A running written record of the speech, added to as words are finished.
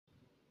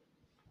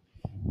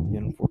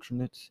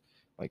Unfortunates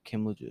by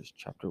Kim Legis,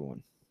 Chapter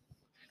 1.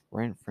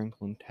 Grant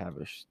Franklin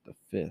Tavish the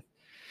Fifth.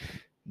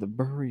 The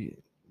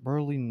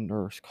burly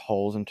nurse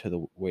calls into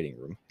the waiting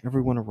room.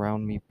 Everyone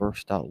around me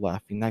bursts out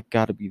laughing. That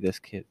gotta be this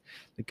kid.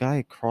 The guy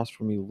across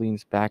from me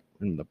leans back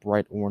in the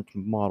bright orange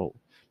model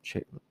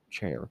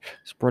chair,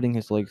 spreading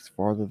his legs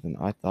farther than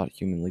I thought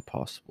humanly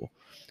possible.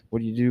 What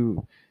do you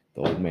do?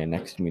 The old man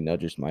next to me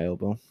nudges my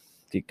elbow.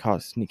 Get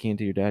caught sneaking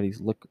into your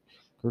daddy's liquor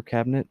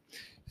cabinet?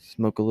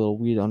 Smoke a little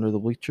weed under the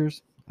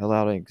bleachers? I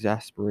allowed an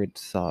exasperated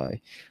sigh.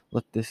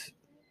 This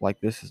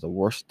is the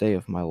worst day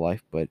of my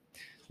life, but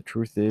the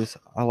truth is,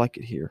 I like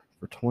it here.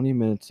 For 20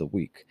 minutes a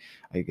week,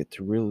 I get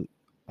to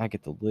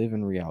live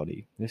in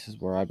reality. This is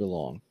where I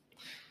belong.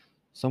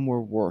 Somewhere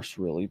worse,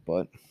 really,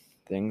 but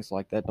things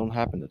like that don't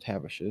happen to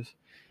Tavishes.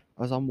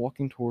 As I'm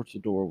walking towards the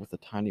door with a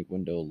tiny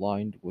window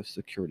lined with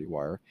security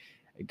wire,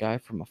 a guy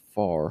from a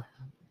far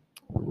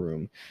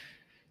room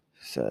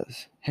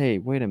says, "Hey,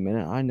 wait a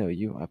minute, I know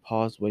you." I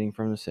pause, waiting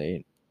for him to say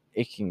it,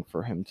 aching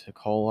for him to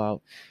call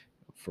out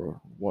for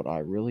what I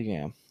really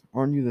am.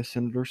 "Aren't you the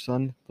senator's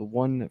son? The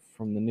one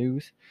from the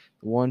news?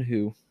 The one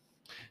who—"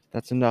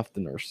 "That's enough,"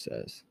 the nurse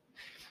says,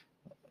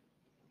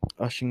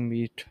 ushering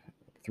me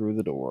through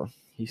the door.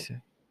 He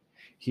said,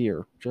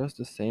 "Here, just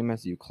the same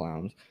as you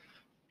clowns."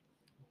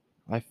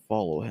 I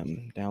follow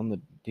him down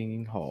the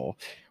dingy hall,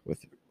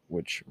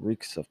 which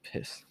reeks of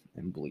piss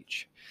and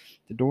bleach.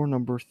 The door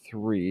number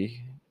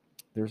 3,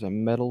 there's a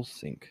metal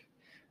sink,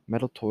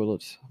 metal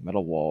toilets,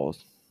 metal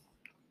walls.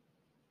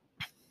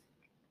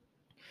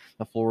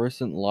 The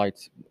fluorescent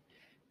lights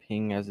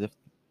ping as if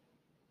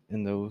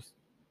in those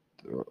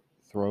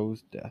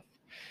throes death.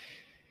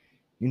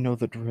 "You know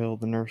the drill,"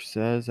 the nurse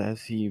says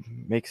as he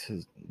makes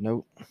his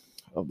note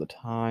of the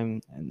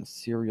time and the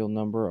serial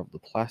number of the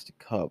plastic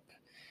cup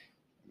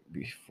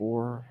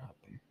before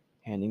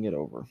handing it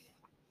over.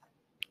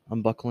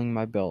 Unbuckling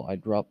my belt, I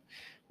drop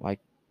my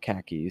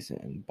khakis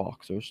and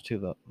boxers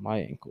to my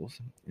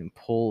ankles and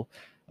pull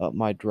up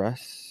my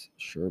dress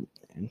shirt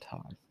and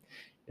tie.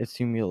 It's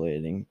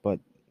humiliating, but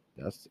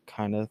that's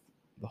kind of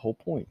the whole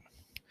point.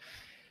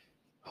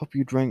 "Hope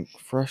you drank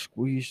fresh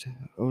squeezed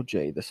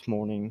OJ this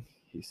morning,"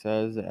 he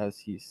says as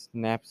he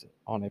snaps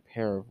on a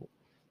pair of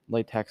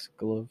latex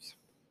gloves.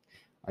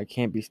 "I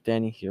can't be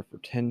standing here for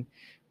 10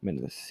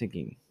 minutes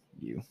singing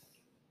you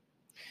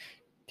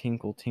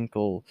 'Tinkle,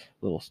 Tinkle,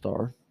 Little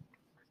Star.'"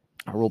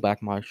 I roll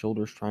back my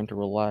shoulders, trying to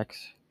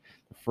relax.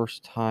 The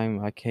first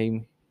time I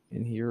came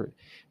in here,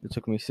 it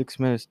took me 6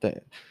 minutes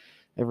to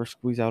ever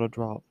squeeze out a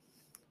drop.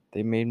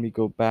 They made me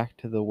go back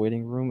to the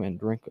waiting room and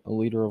drink a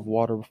liter of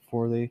water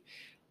before they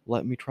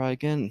let me try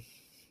again.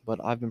 But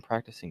I've been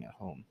practicing at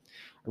home.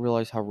 I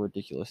realize how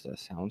ridiculous that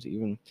sounds,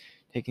 even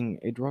taking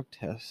a drug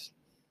test.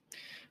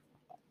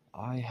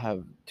 I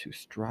have to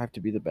strive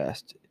to be the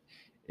best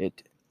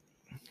it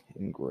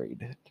in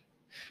grade.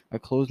 I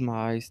close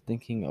my eyes,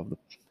 thinking of the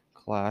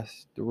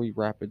Class 3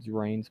 rapids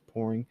rains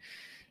pouring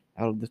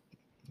out of the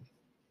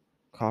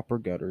copper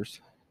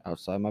gutters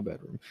outside my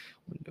bedroom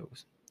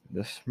windows,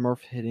 the Smurf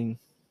hitting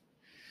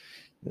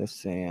the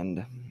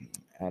sand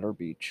at our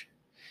beach.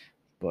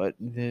 But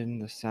then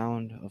the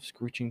sound of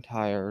screeching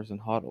tires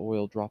and hot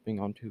oil dropping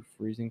onto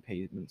freezing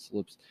pavement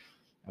slips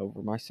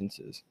over my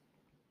senses.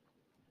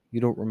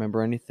 "You don't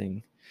remember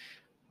anything,"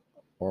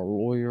 our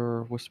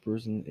lawyer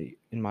whispers in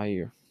my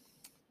ear.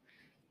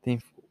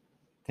 Think,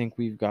 think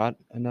we've got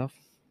enough?"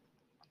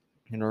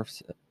 The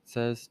nurse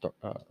says,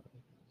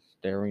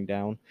 staring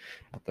down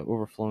at the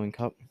overflowing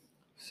cup.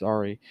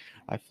 "Sorry,"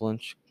 I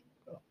flinch,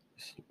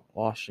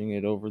 sloshing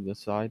it over the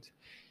sides.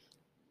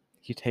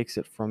 He takes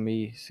it from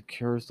me,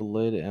 secures the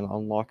lid, and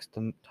unlocks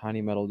the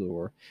tiny metal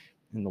door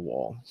in the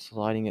wall,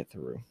 sliding it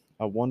through.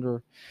 "I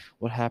wonder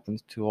what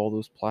happens to all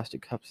those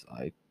plastic cups,"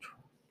 I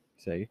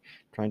say,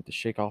 trying to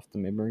shake off the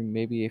memory.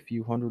 "Maybe a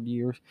few hundred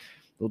years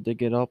they'll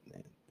dig it up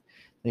and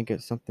think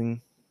it's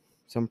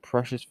some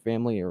precious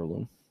family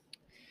heirloom."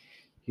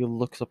 He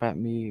looks up at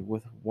me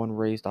with one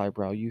raised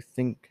eyebrow. "You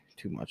think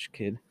too much,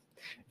 kid.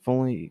 If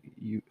only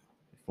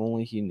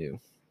he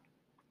knew."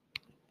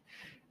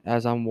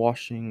 As I'm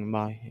washing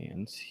my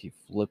hands, he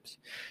flips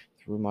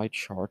through my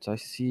charts. "I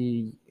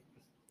see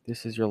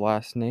this is your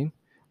last name.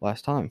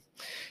 Last time."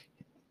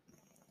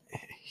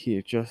 He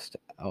adjusts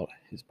out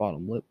his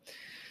bottom lip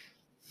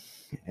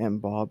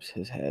and bobs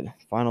his head.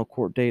 "Final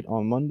court date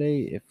on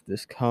Monday. If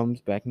this comes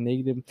back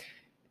negative,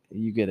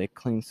 you get a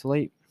clean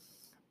slate.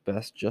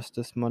 Best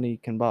justice money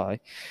can buy."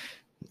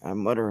 I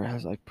mutter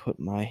as I put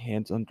my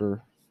hands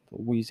under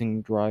the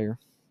wheezing dryer.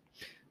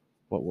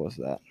 "What was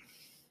that?"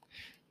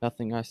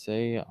 "Nothing," I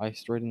say. I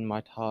straighten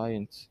my tie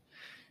and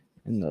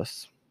in the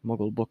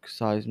smuggle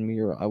book-sized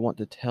mirror. I want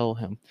to tell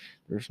him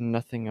there's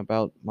nothing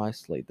about my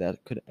slate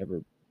that could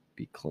ever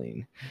be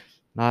clean.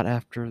 Not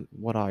after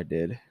what I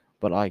did,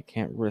 but I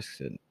can't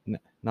risk it.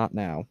 Not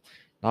now.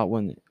 Not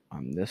when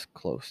I'm this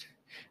close.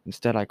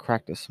 Instead, I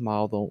cracked a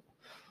smile, the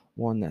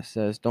one that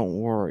says, "Don't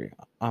worry,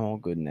 I'm all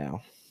good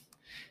now."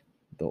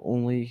 The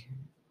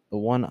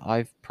one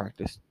I've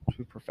practiced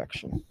to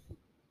perfection.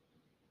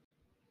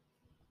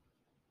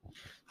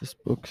 This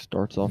book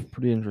starts off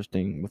pretty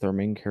interesting with our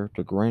main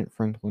character, Grant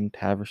Franklin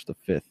Tavish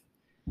V.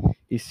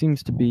 He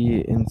seems to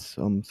be in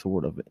some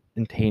sort of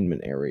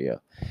entertainment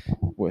area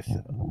with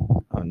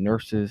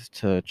nurses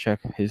to check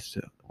his,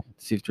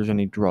 see if there's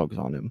any drugs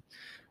on him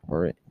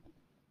or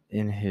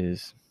in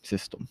his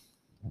system.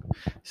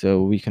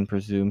 So we can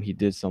presume he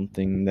did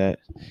something that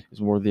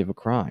is worthy of a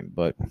crime.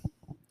 But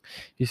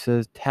he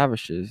says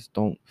Tavishes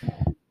don't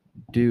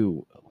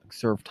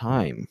serve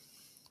time.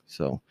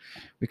 So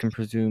we can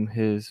presume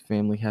his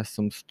family has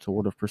some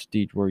sort of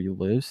prestige where he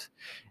lives,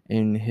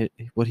 and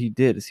what he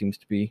did seems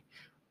to be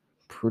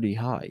pretty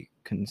high.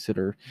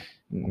 Consider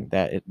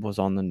that it was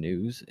on the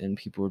news, and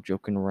people were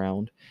joking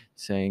around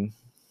saying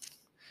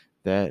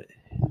that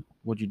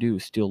what'd you do?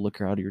 Steal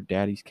liquor out of your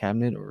daddy's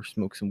cabinet or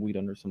smoke some weed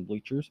under some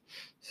bleachers?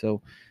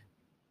 So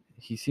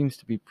he seems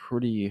to be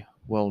pretty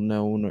well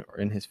known,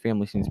 and his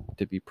family seems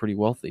to be pretty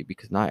wealthy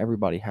because not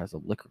everybody has a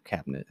liquor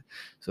cabinet.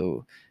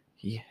 So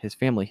his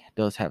family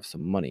does have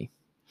some money,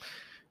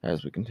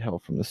 as we can tell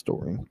from the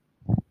story.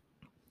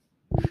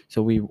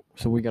 So we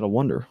gotta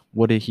wonder,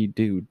 what did he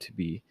do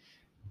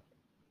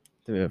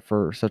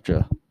for such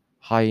a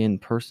high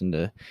end person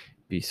to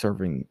be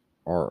serving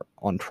or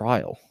on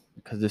trial?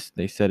 Because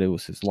they said it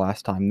was his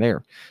last time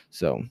there,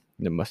 so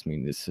it must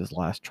mean this is his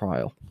last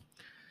trial.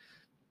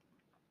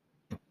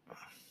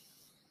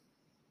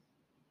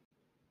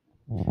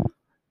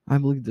 I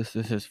believe this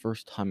is his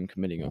first time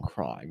committing a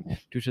crime,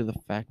 due to the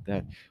fact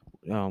that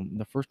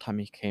the first time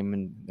he came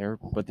in there,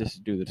 but this is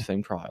due to the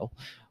same trial.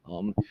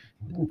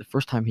 The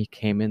first time he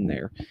came in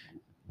there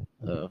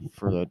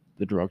for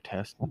the drug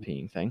test, the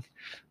peeing thing,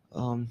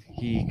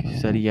 he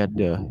said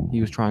he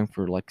was trying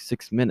for like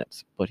 6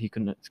 minutes, but he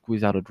couldn't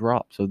squeeze out a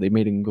drop, so they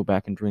made him go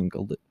back and drink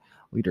a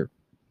liter.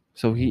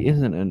 So he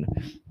doesn't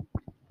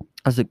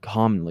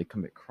commonly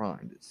commit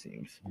crimes, it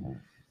seems.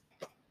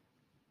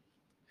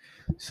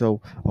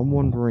 So I'm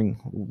wondering,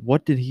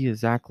 what did he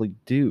exactly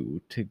do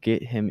to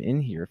get him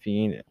in here if he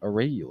ain't a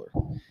regular?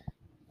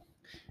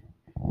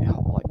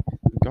 Like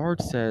the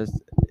guard says,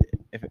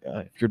 if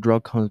your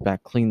drug comes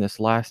back clean this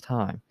last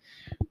time,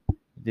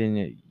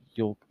 then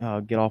you'll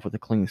get off with a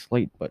clean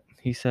slate. But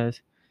he says,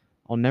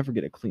 I'll never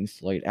get a clean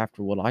slate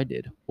after what I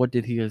did. What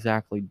did he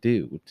exactly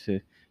do to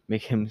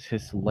make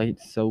his slate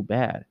so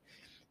bad?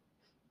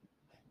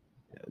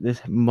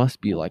 This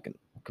must be like a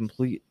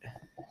complete.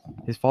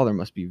 His father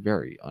must be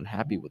very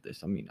unhappy with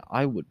this. I mean,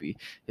 I would be.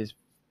 His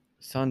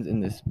son's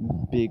in this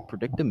big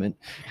predicament,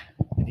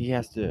 and he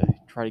has to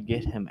try to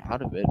get him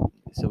out of it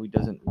so he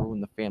doesn't ruin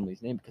the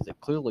family's name, because it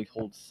clearly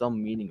holds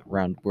some meaning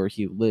around where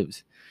he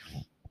lives.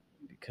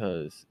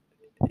 Because,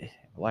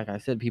 like I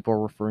said, people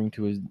are referring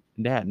to his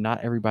dad.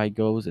 Not everybody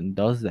goes and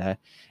does that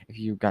if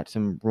you've got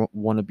some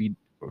wannabe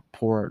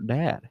poor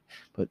dad.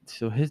 But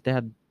so his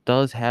dad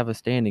does have a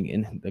standing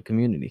in the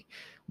community,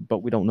 but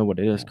we don't know what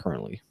it is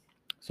currently.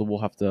 So we'll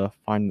have to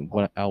find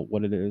out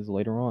what it is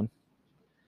later on.